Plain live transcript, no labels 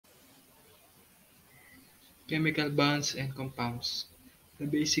Chemical bonds and compounds. The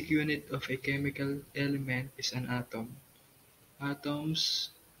basic unit of a chemical element is an atom.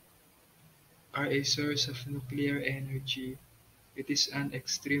 Atoms are a source of nuclear energy. It is an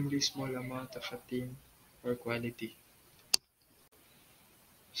extremely small amount of a thing or quality.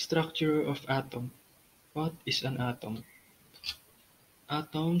 Structure of atom. What is an atom?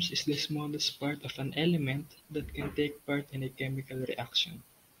 Atoms is the smallest part of an element that can take part in a chemical reaction.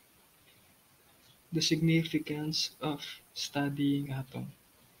 The significance of studying atom.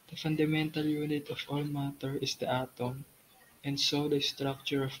 The fundamental unit of all matter is the atom, and so the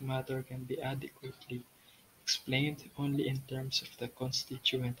structure of matter can be adequately explained only in terms of the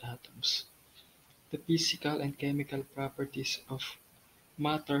constituent atoms. The physical and chemical properties of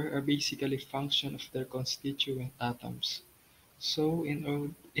matter are basically function of their constituent atoms. So,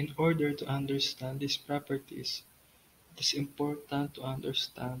 in order to understand these properties, it is important to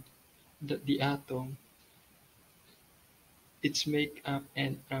understand that the atom, its makeup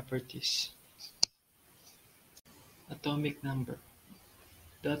and properties. Atomic number.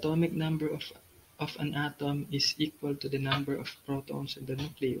 The atomic number of an atom is equal to the number of protons in the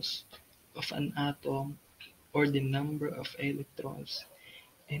nucleus of an atom or the number of electrons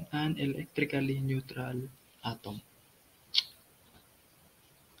in an electrically neutral atom.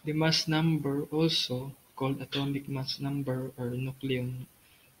 The mass number, also called atomic mass number or nucleon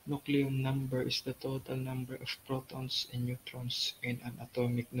number, is the total number of protons and neutrons in an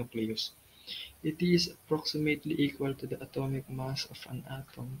atomic nucleus. It is approximately equal to the atomic mass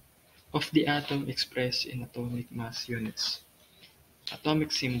of the atom expressed in atomic mass units.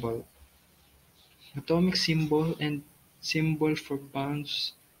 Atomic symbol. Atomic symbol and symbol for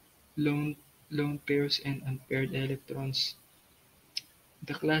bonds, lone pairs and unpaired electrons.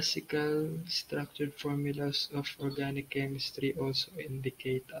 The classical structured formulas of organic chemistry also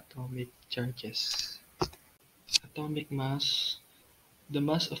indicate atomic charges. Atomic mass. The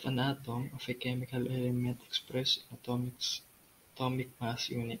mass of an atom of a chemical element expressed in atomic mass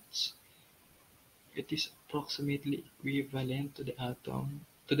units. It is approximately equivalent to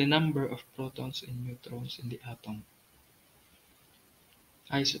the number of protons and neutrons in the atom.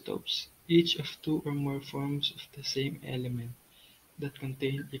 Isotopes. Each of two or more forms of the same element that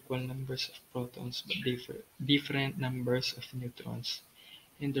contain equal numbers of protons but different numbers of neutrons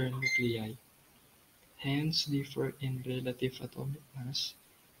in their nuclei, hence differ in relative atomic mass,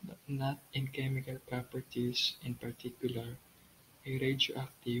 but not in chemical properties, in particular, a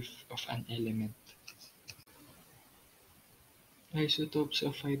radioactive of an element. Isotopes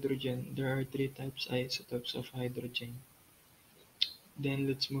of hydrogen. There are three types isotopes of hydrogen. Then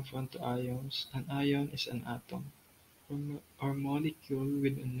let's move on to ions. An ion is an atom or molecule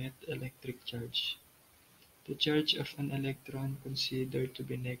with a net electric charge. The charge of an electron considered to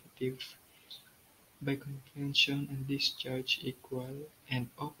be negative by convention, and this charge equal and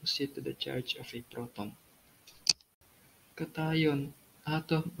opposite to the charge of a proton. Cation,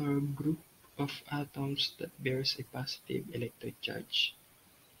 atom or group of atoms that bears a positive electric charge,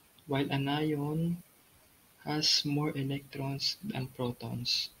 while an ion has more electrons than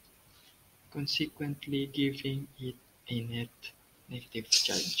protons, consequently giving it a net negative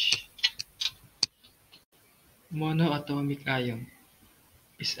charge. Monoatomic ion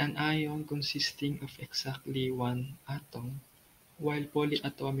is an ion consisting of exactly one atom, while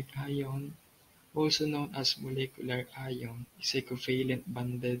polyatomic ion, also known as molecular ion, is a covalent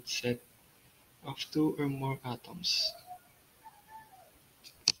bonded set of two or more atoms.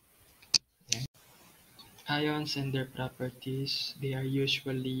 Ions and their properties. They are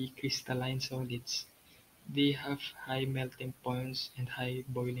usually crystalline solids. They have high melting points and high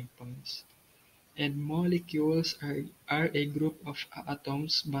boiling points. And molecules are a group of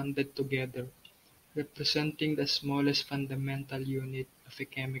atoms bonded together, representing the smallest fundamental unit of a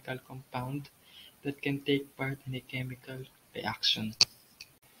chemical compound that can take part in a chemical reaction.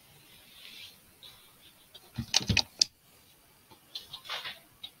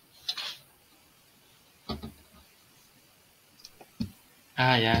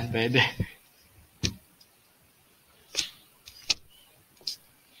 Yan, pwede.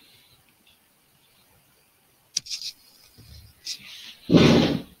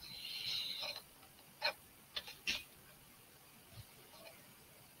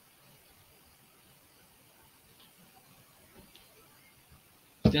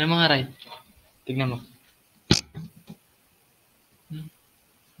 Tignan mo nga, Ray. Tignan mo.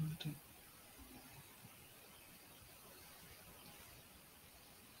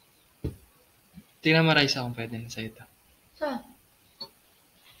 Tignan mo, Ray, sa kung pwede na sa ito.